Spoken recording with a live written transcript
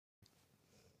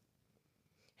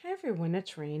Hi everyone,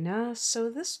 it's Raina. So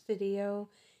this video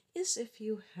is if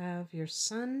you have your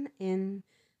sun in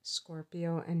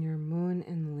Scorpio and your moon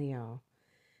in Leo.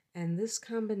 And this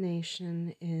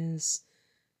combination is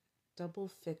double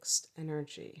fixed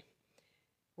energy.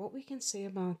 What we can say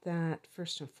about that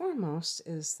first and foremost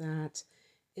is that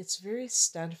it's very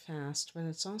steadfast, but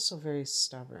it's also very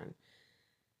stubborn.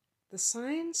 The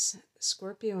signs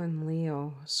Scorpio and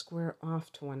Leo square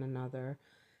off to one another,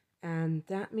 and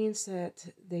that means that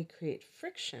they create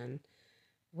friction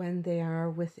when they are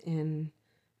within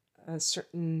a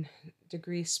certain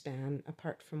degree span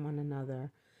apart from one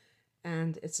another.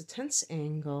 And it's a tense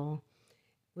angle,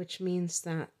 which means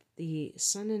that the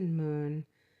sun and moon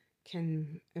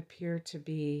can appear to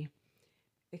be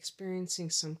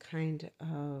experiencing some kind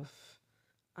of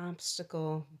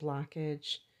obstacle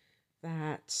blockage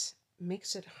that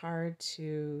makes it hard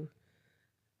to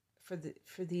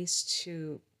for these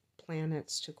two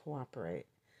planets to cooperate.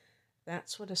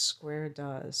 That's what a square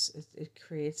does. It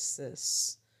creates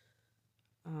this,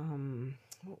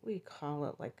 what we call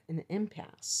it, like an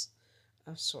impasse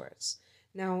of sorts.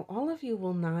 Now, all of you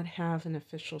will not have an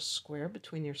official square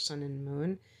between your sun and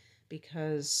moon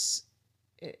because,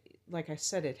 like I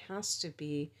said, it has to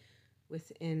be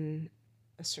within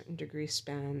a certain degree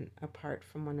span apart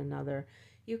from one another.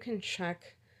 You can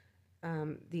check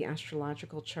the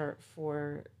astrological chart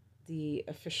for the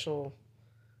official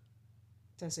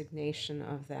designation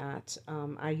of that.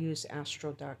 I use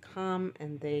astro.com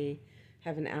and they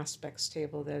have an aspects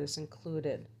table that is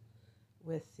included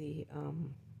with the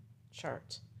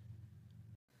chart.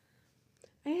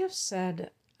 I have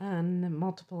said on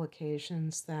multiple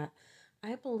occasions that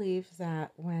I believe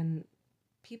that when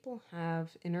people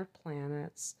have inner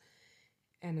planets,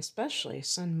 and especially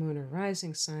sun, moon, or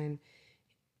rising sign,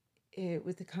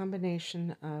 with the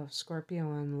combination of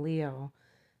Scorpio and Leo,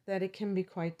 that it can be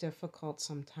quite difficult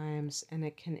sometimes, and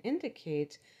it can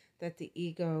indicate that the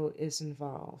ego is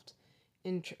involved.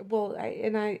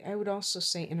 I would also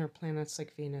say inner planets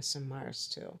like Venus and Mars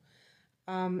too.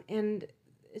 And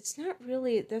it's not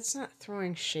really, that's not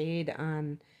throwing shade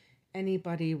on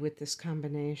anybody with this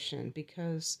combination,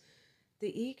 because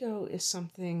the ego is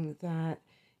something that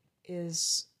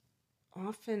is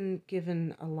often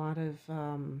given a lot of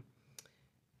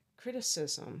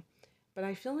criticism. But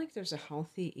I feel like there's a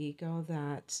healthy ego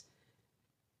that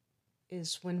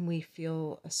is when we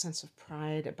feel a sense of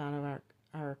pride about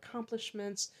our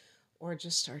accomplishments or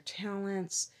just our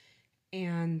talents,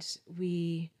 and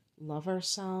we love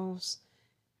ourselves,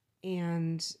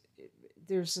 and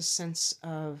there's a sense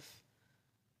of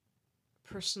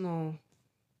personal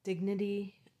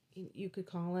dignity, you could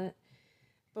call it.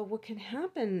 But what can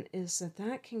happen is that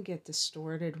that can get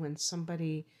distorted when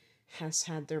somebody has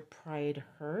had their pride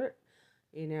hurt.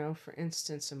 For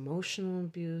instance, emotional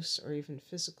abuse or even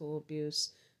physical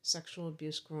abuse, sexual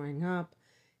abuse growing up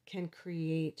can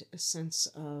create a sense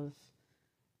of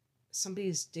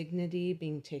somebody's dignity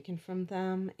being taken from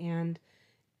them. And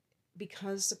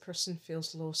because the person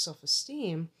feels low self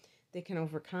esteem, they can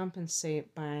overcompensate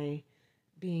by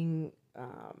being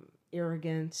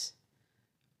arrogant,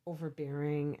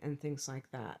 overbearing, and things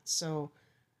like that. So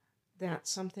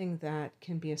that's something that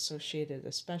can be associated,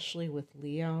 especially with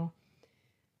Leo.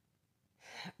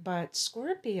 But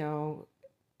Scorpio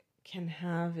can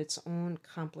have its own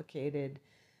complicated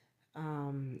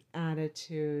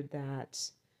attitude that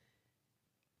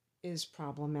is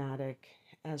problematic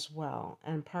as well.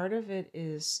 And part of it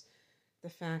is the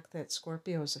fact that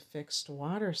Scorpio is a fixed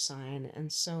water sign.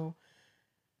 And so,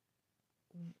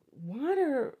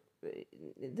 water,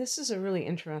 this is a really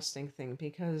interesting thing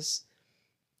because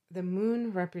the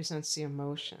moon represents the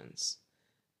emotions.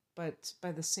 But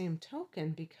by the same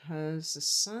token, because the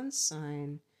sun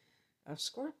sign of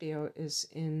Scorpio is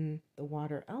in the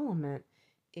water element,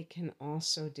 it can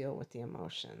also deal with the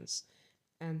emotions.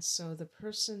 And so the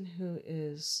person who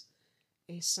is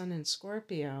a sun in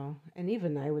Scorpio, and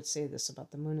even I would say this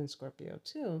about the moon in Scorpio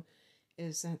too,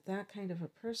 is that that kind of a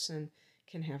person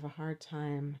can have a hard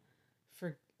time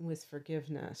with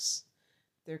forgiveness.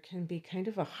 There can be kind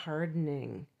of a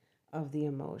hardening of the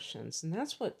emotions, and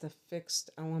that's what the fixed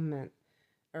element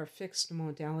or fixed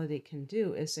modality can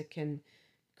do, is it can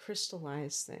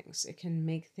crystallize things. It can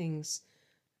make things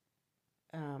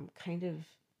kind of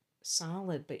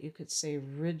solid, but you could say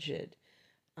rigid.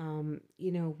 When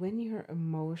your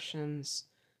emotions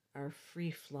are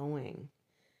free flowing,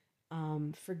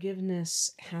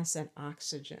 forgiveness has that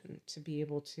oxygen to be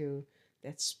able to,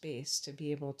 that space to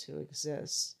be able to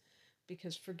exist.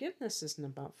 Because forgiveness isn't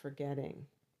about forgetting,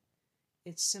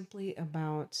 it's simply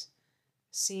about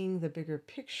seeing the bigger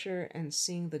picture and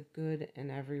seeing the good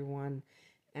in everyone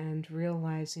and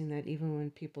realizing that even when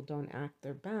people don't act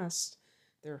their best,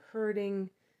 they're hurting,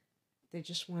 they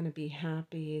just want to be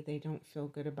happy, they don't feel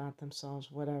good about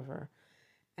themselves, whatever.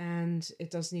 And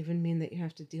it doesn't even mean that you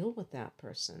have to deal with that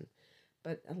person.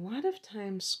 But a lot of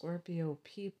times, Scorpio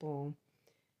people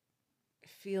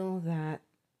feel that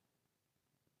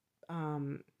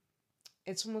um,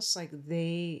 it's almost like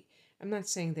I'm not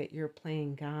saying that you're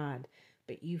playing God,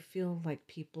 but you feel like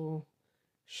people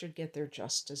should get their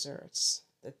just desserts,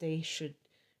 that they should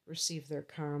receive their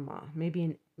karma,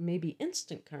 maybe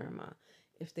instant karma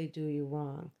if they do you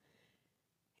wrong.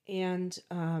 And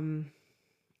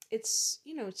it's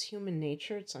human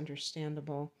nature, it's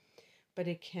understandable, but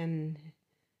it can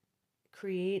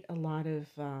create a lot of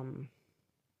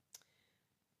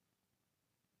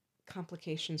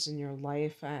complications in your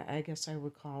life, I guess I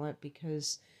would call it,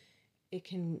 because it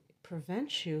can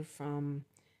prevent you from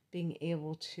being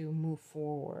able to move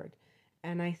forward.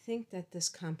 And I think that this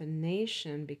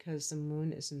combination, because the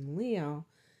moon is in Leo,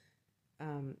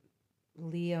 um,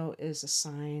 Leo is a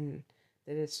sign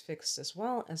that is fixed as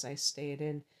well, as I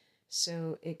stated.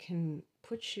 So it can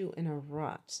put you in a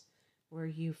rut where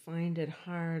you find it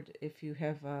hard if you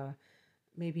have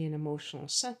maybe an emotional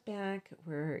setback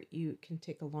where you can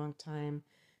take a long time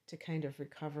to kind of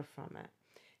recover from it.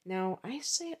 Now, I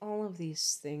say all of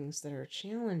these things that are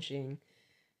challenging,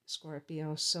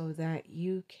 Scorpio, so that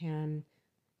you can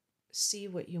see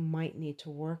what you might need to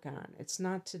work on. It's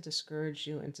not to discourage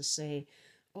you and to say,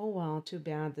 oh, well, too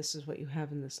bad this is what you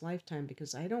have in this lifetime,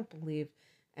 because I don't believe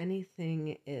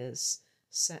anything is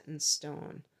set in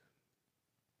stone.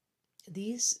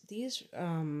 These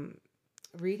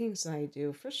readings that I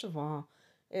do, first of all,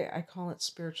 I call it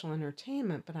spiritual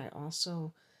entertainment, but I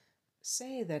also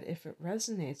say that if it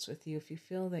resonates with you, if you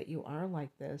feel that you are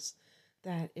like this,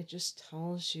 that it just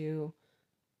tells you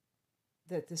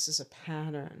that this is a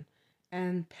pattern.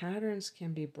 And patterns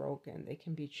can be broken, they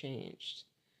can be changed.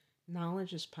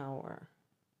 Knowledge is power.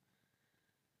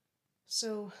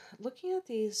 So, looking at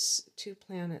these two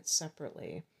planets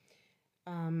separately,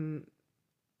 um,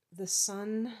 the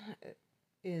sun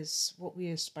is what we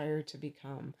aspire to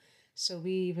become. So,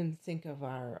 we even think of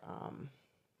our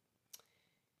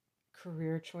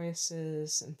career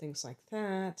choices and things like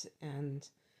that, and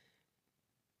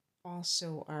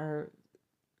also our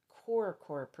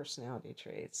core personality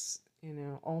traits.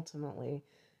 Ultimately,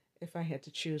 if I had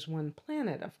to choose one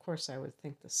planet, of course I would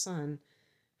think the sun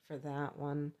for that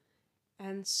one.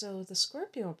 And so the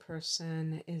Scorpio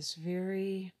person is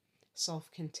very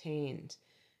self-contained.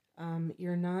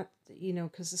 You're not,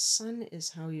 because the sun is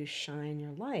how you shine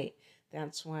your light.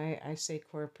 That's why I say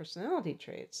core personality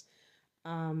traits.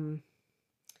 Um,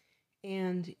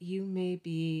 and you may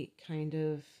be kind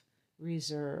of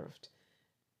reserved,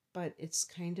 but it's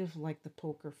kind of like the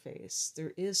poker face.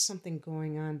 There is something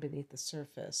going on beneath the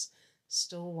surface.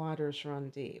 Still waters run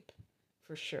deep,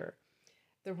 for sure.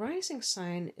 The rising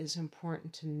sign is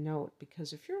important to note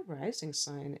because if your rising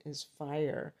sign is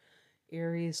fire,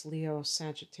 Aries, Leo,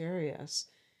 Sagittarius,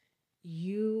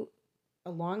 you,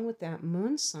 along with that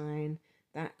moon sign,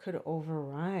 that could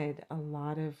override a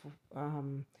lot of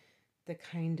the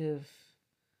kind of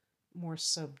more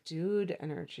subdued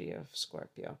energy of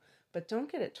Scorpio. But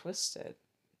don't get it twisted.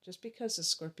 Just because a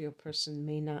Scorpio person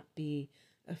may not be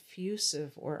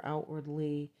effusive or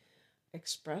outwardly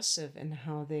expressive in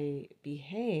how they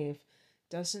behave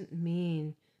doesn't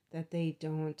mean that they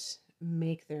don't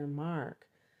make their mark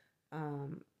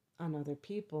um, on other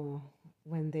people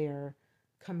when they're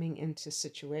coming into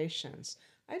situations.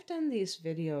 I've done these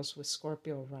videos with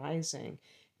Scorpio rising,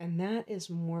 and that is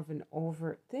more of an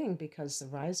overt thing because the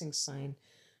rising sign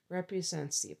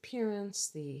represents the appearance,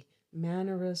 the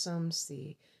mannerisms,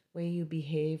 the way you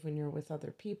behave when you're with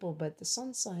other people, but the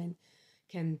sun sign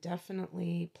can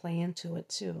definitely play into it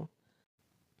too.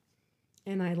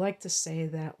 And I like to say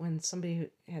that when somebody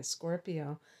who has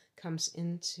Scorpio comes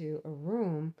into a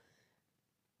room,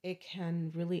 it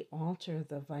can really alter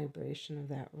the vibration of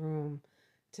that room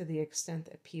to the extent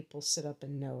that people sit up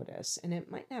and notice. And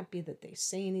it might not be that they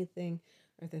say anything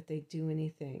or that they do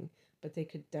anything, but they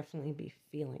could definitely be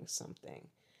feeling something.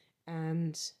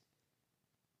 And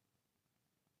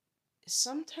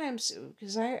sometimes,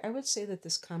 because I would say that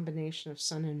this combination of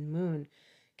sun and moon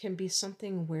can be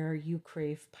something where you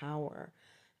crave power.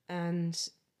 And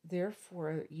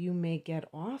therefore, you may get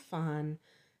off on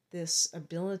this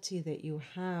ability that you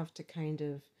have to kind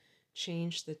of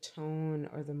change the tone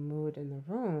or the mood in the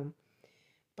room.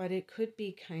 But it could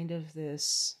be kind of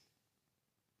this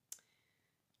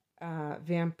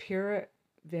vampiric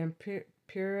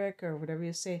or whatever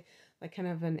you say, like kind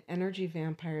of an energy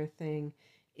vampire thing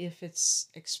if it's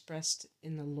expressed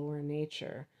in the lower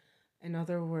nature. In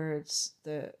other words,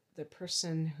 the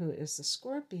person who is the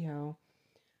Scorpio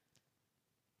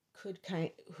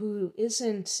who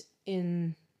isn't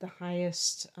in the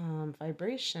highest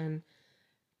vibration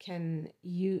can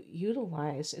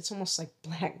utilize, it's almost like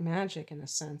black magic in a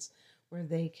sense, where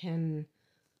they can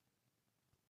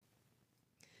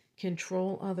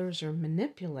control others or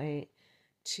manipulate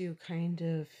to kind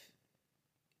of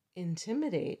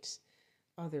intimidate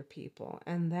other people.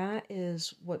 And that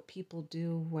is what people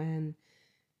do when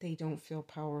they don't feel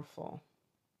powerful.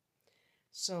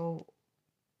 So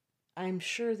I'm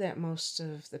sure that most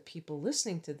of the people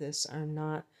listening to this are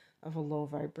not of a low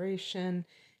vibration,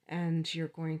 and you're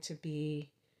going to be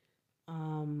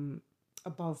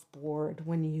above board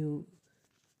when you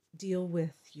deal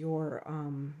with your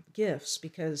gifts,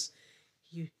 because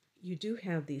you you do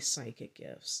have these psychic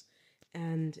gifts,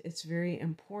 and it's very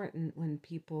important when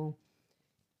people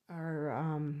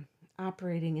are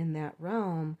operating in that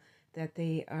realm that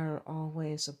they are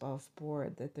always above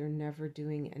board, that they're never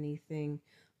doing anything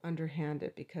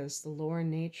underhanded, because the lower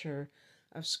nature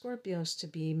of Scorpios to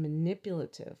be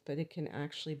manipulative, but it can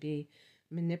actually be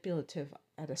manipulative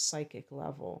at a psychic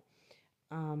level.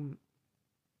 Um,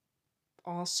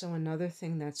 Also, another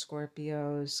thing that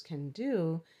Scorpios can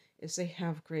do is they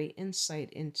have great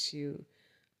insight into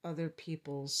other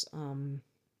people's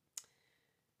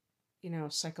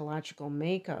psychological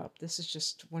makeup. This is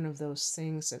just one of those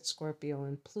things that Scorpio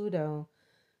and Pluto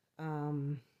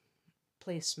um,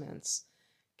 placements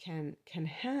can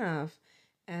have,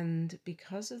 and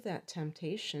because of that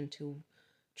temptation to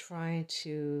try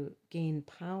to gain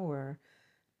power,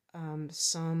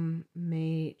 some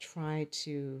may try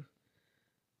to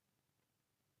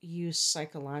use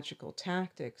psychological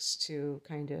tactics to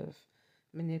kind of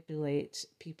manipulate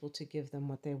people to give them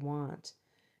what they want.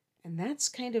 And that's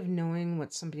kind of knowing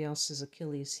what somebody else's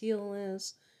Achilles heel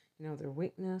is, their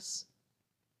weakness.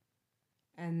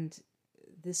 And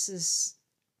this is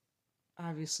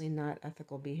obviously not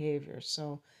ethical behavior.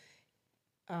 So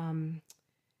um,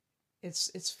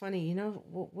 it's funny,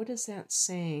 what is that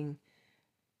saying?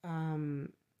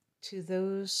 Um, to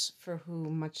those for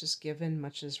whom much is given,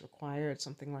 much is required,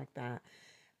 something like that.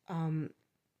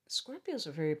 Scorpio is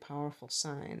a very powerful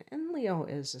sign, and Leo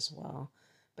is as well.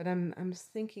 But I'm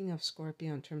thinking of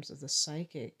Scorpio in terms of the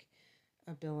psychic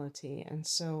ability. And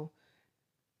so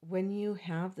when you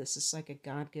have this, it's like a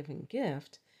God-given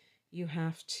gift. You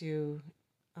have to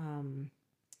um,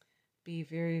 be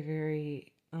very,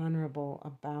 very honorable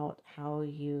about how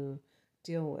you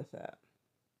deal with it.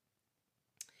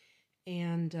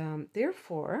 And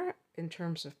therefore, in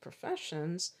terms of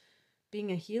professions,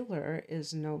 being a healer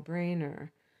is a no-brainer.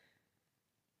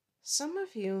 Some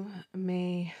of you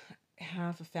may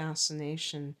have a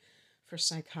fascination for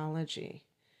psychology,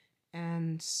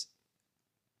 and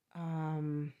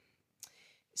um,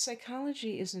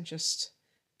 psychology isn't just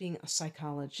being a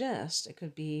psychologist. It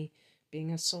could be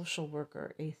being a social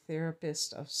worker, a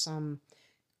therapist of some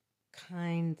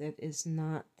kind that is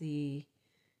not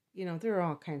there are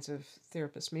all kinds of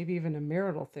therapists, maybe even a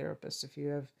marital therapist. If you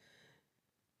have,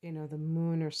 the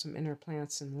moon or some inner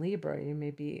planets in Libra, you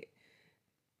may be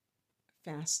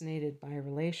fascinated by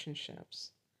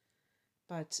relationships.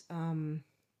 But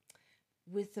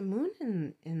with the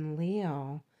moon in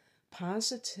Leo,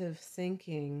 positive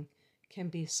thinking can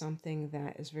be something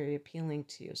that is very appealing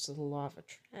to you. So the law of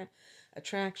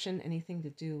attraction, anything to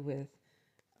do with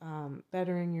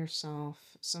bettering yourself.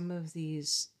 Some of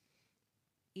these,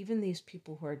 even these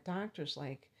people who are doctors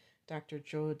like Dr.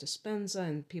 Joe Dispenza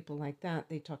and people like that,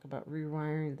 they talk about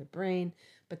rewiring the brain,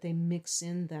 but they mix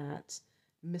in that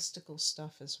mystical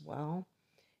stuff as well.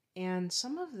 And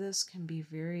some of this can be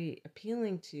very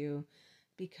appealing to you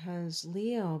because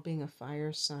Leo, being a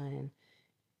fire sign,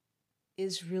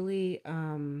 is really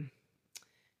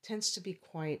tends to be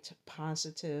quite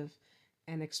positive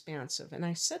and expansive. And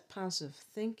I said positive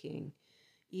thinking,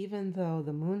 even though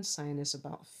the moon sign is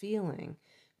about feeling,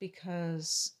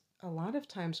 because a lot of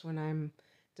times when I'm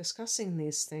discussing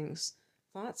these things,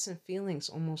 thoughts and feelings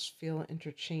almost feel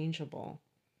interchangeable.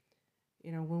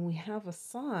 When we have a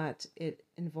thought, it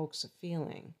invokes a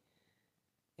feeling,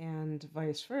 and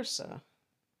vice versa.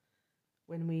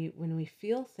 When we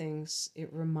feel things,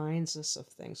 it reminds us of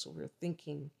things. So we're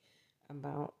thinking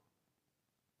about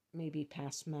maybe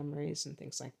past memories and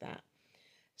things like that.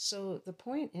 So the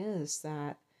point is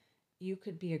that you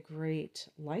could be a great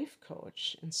life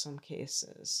coach in some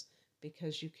cases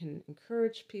because you can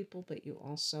encourage people, but you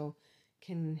also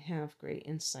can have great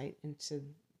insight into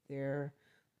their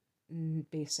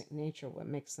basic nature, what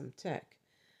makes them tick.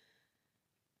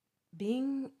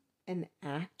 Being an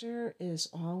actor is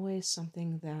always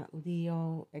something that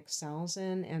Leo excels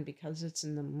in, and because it's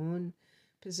in the moon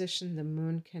position, the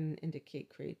moon can indicate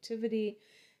creativity.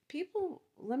 People,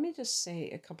 let me just say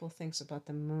a couple of things about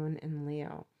the moon in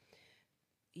Leo.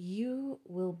 You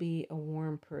will be a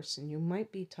warm person. You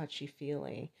might be touchy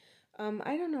feely.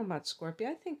 I don't know about Scorpio.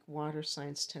 I think water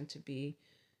signs tend to be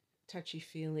touchy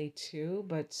feely too,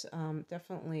 but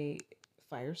definitely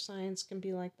fire signs can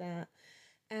be like that.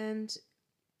 And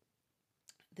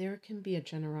there can be a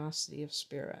generosity of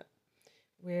spirit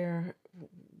where,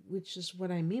 which is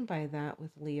what I mean by that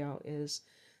with Leo, is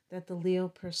that the Leo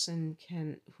person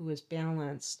can, who is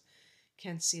balanced,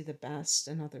 can see the best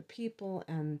in other people,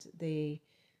 and they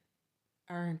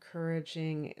are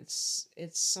encouraging. It's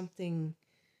something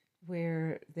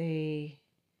where they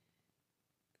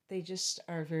just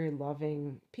are very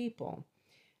loving people.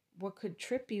 What could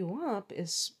trip you up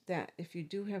is that if you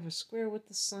do have a square with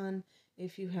the sun,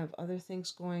 if you have other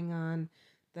things going on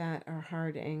that are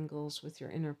hard angles with your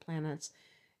inner planets,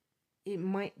 it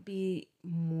might be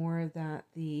more that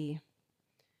the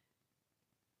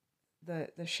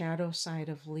shadow side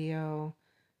of Leo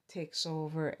takes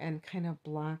over and kind of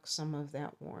blocks some of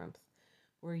that warmth,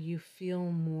 where you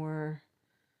feel more,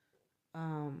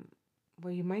 um,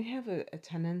 well, you might have a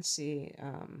tendency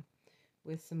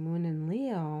with the moon in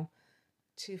Leo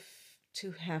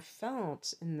to have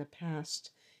felt in the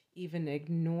past even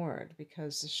ignored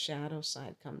because the shadow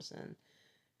side comes in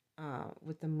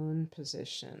with the moon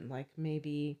position. Like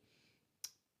maybe,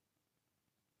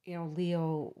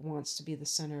 Leo wants to be the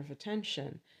center of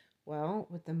attention. Well,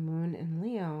 with the moon in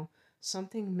Leo,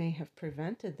 something may have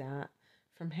prevented that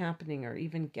from happening or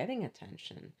even getting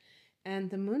attention.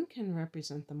 And the moon can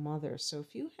represent the mother. So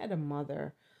if you had a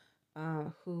mother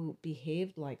who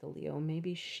behaved like a Leo,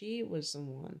 maybe she was the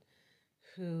one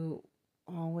who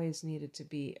always needed to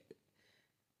be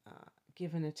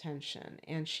given attention.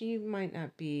 And she might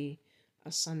not be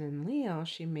a sun in Leo,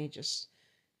 she may just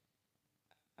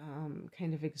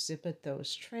kind of exhibit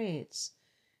those traits.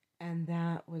 And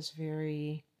that was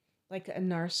very, like a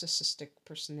narcissistic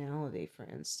personality, for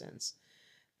instance,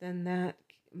 then that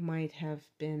might have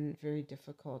been very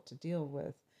difficult to deal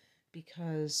with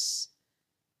because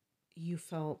you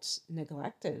felt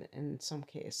neglected in some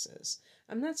cases.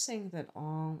 I'm not saying that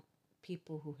all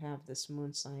people who have this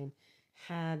moon sign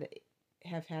had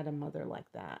have had a mother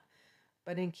like that.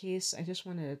 But in case, I just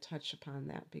wanted to touch upon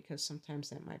that because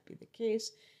sometimes that might be the case.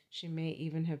 She may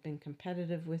even have been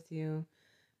competitive with you.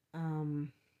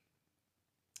 Um,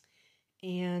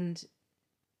 and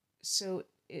so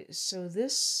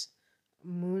this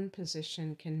moon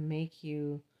position can make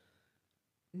you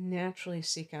naturally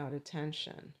seek out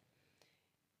attention.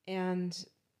 And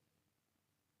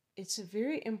it's a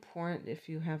very important, if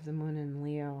you have the moon in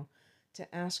Leo,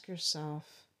 to ask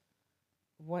yourself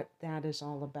what that is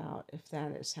all about, if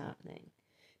that is happening.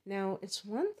 Now, it's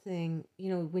one thing,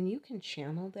 when you can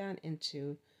channel that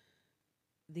into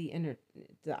the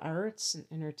the arts and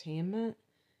entertainment,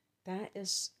 that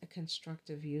is a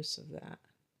constructive use of that.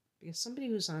 Because somebody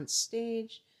who's on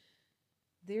stage,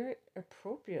 they're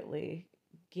appropriately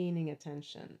gaining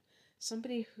attention.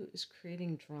 Somebody who is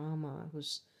creating drama,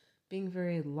 who's being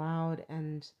very loud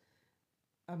and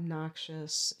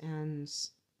obnoxious and,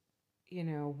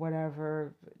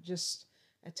 whatever, just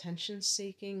attention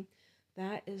seeking,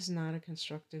 that is not a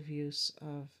constructive use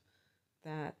of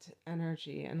that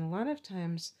energy. And a lot of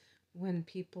times when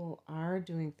people are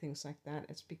doing things like that,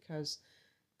 it's because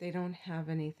they don't have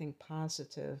anything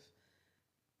positive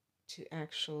to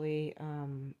actually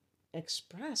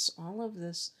express all of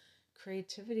this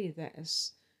creativity that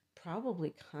is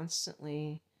probably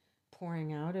constantly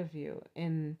pouring out of you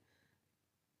in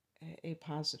a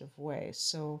positive way.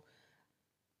 So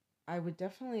I would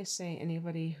definitely say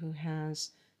anybody who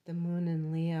has the moon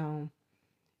in Leo,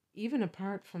 even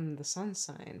apart from the sun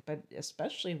sign, but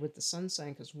especially with the sun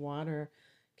sign, because water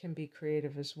can be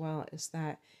creative as well, is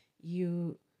that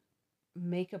you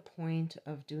make a point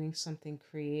of doing something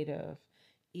creative,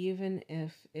 even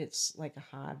if it's like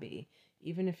a hobby,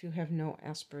 even if you have no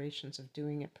aspirations of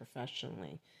doing it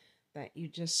professionally, that you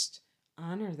just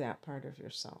honor that part of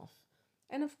yourself.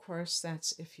 And of course,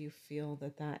 that's if you feel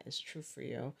that that is true for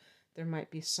you. There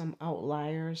might be some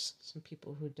outliers, some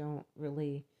people who don't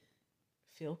really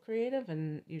feel creative,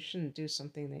 and you shouldn't do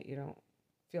something that you don't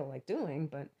feel like doing.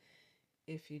 But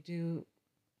if you do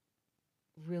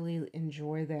really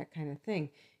enjoy that kind of thing,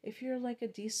 if you're like a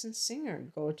decent singer,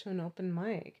 go to an open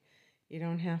mic. You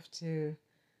don't have to,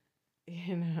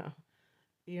 you know,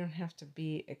 you don't have to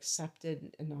be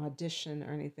accepted in an audition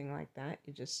or anything like that.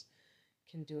 You just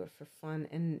can do it for fun.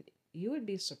 And you would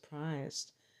be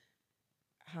surprised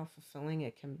how fulfilling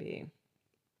it can be.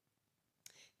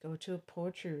 Go to a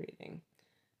poetry reading,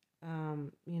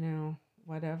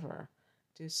 whatever.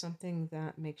 Do something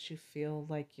that makes you feel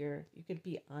like you could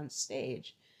be on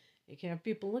stage. You can have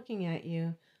people looking at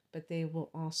you, but they will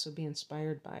also be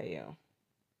inspired by you.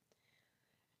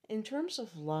 In terms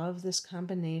of love, this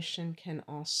combination can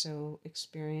also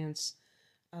experience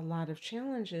a lot of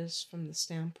challenges from the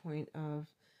standpoint of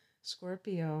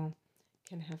Scorpio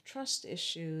can have trust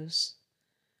issues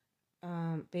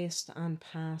based on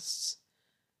past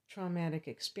traumatic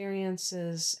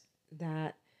experiences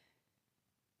that,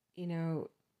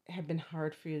 have been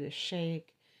hard for you to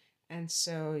shake. And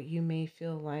so you may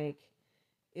feel like,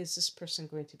 is this person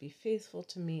going to be faithful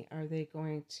to me? Or are they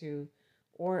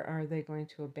going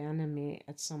to abandon me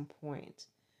at some point?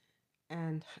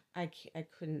 And I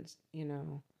couldn't,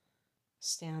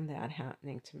 stand that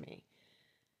happening to me.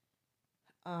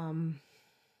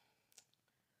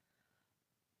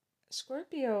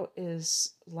 Scorpio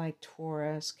is like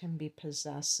Taurus, can be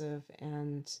possessive,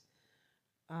 and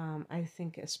I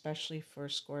think especially for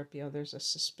Scorpio, there's a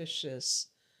suspicious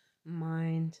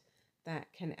mind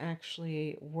that can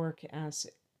actually work as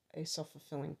a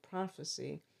self-fulfilling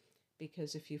prophecy,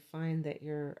 because if you find that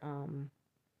you're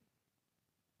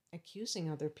accusing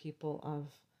other people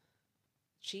of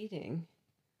cheating,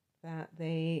 that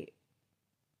they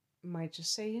might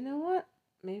just say, you know what,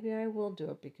 maybe I will do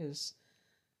it because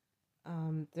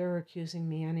they're accusing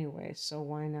me anyway, so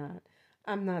why not?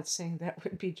 I'm not saying that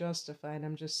would be justified.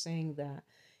 I'm just saying that,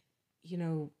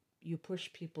 you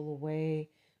push people away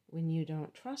when you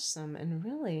don't trust them. And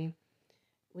really,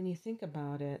 when you think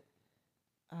about it,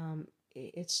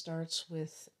 it starts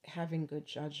with having good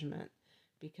judgment,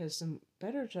 because the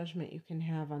better judgment you can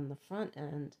have on the front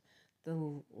end,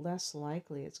 the less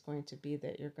likely it's going to be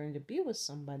that you're going to be with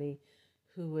somebody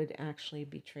who would actually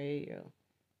betray you.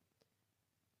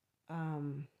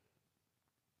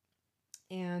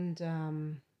 And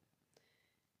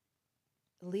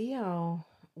Leo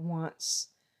wants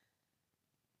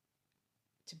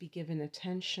to be given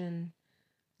attention.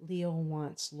 Leo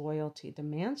wants loyalty,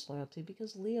 demands loyalty,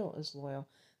 because Leo is loyal.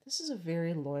 This is a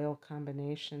very loyal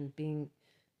combination, being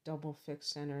double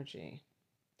fixed energy.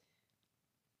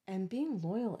 And being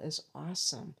loyal is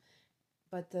awesome.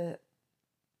 But the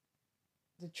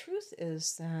truth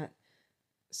is that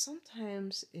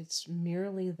sometimes it's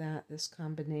merely that this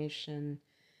combination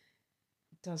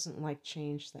doesn't like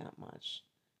change that much.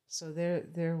 So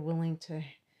they're willing to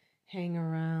hang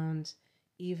around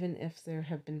even if there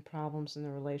have been problems in the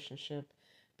relationship,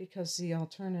 because the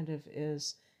alternative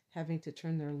is having to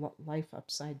turn their life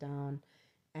upside down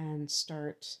and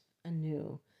start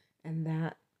anew. And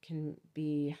that can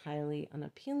be highly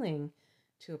unappealing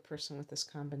to a person with this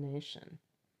combination.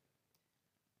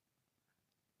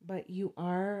 But you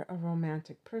are a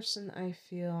romantic person, I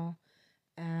feel,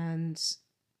 and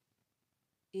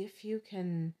if you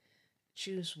can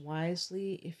choose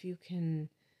wisely, if you can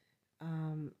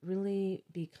really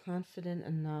be confident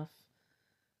enough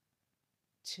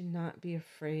to not be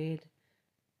afraid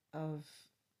of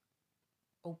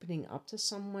opening up to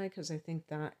someone, because I think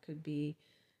that could be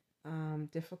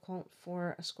difficult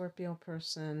for a Scorpio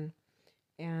person.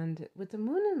 And with the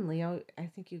moon in Leo, I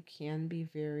think you can be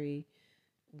very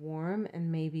warm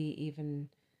and maybe even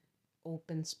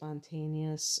open,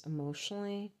 spontaneous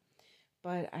emotionally.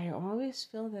 But I always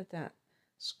feel that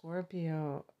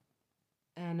Scorpio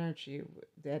energy,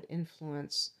 that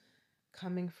influence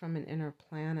coming from an inner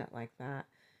planet like that,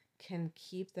 can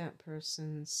keep that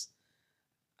person's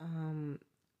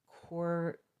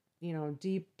core,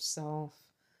 deep self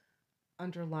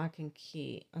under lock and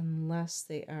key, unless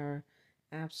they are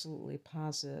absolutely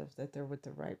positive that they're with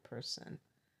the right person.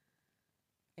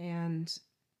 And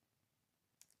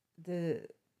the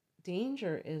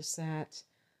danger is that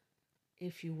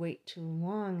if you wait too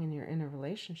long and you're in a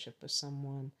relationship with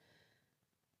someone,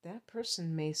 that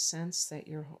person may sense that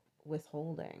you're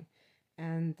withholding,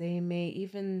 and they may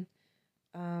even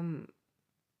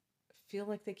feel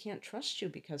like they can't trust you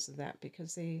because of that,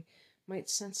 because they might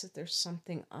sense that there's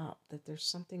something up, that there's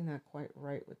something not quite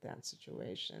right with that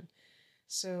situation.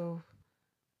 So,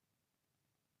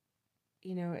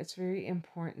 it's very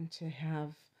important to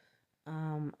have,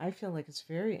 I feel like it's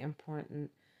very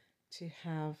important to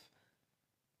have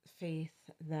faith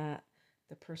that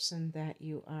the person that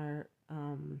you are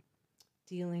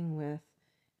dealing with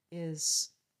is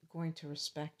going to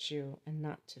respect you and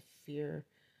not to fear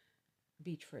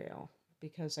betrayal,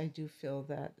 because I do feel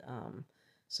that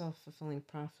self-fulfilling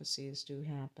prophecies do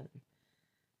happen.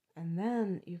 And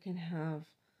then you can have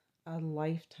a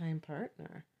lifetime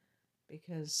partner,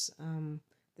 because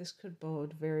this could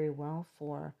bode very well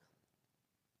for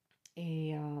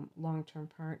a long-term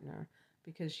partner,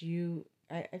 because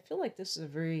I feel like this is a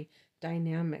very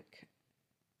dynamic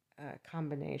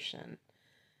combination.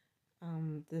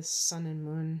 This sun and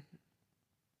moon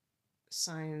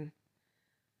sign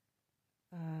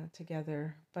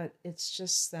together, but it's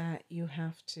just that you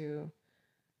have to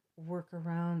work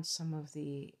around some of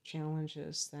the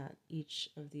challenges that each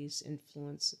of these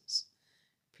influences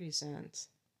present.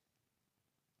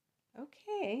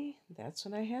 Okay, that's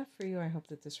what I have for you. I hope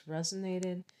that this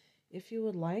resonated. If you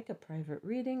would like a private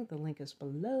reading, the link is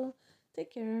below.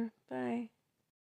 Take care. Bye.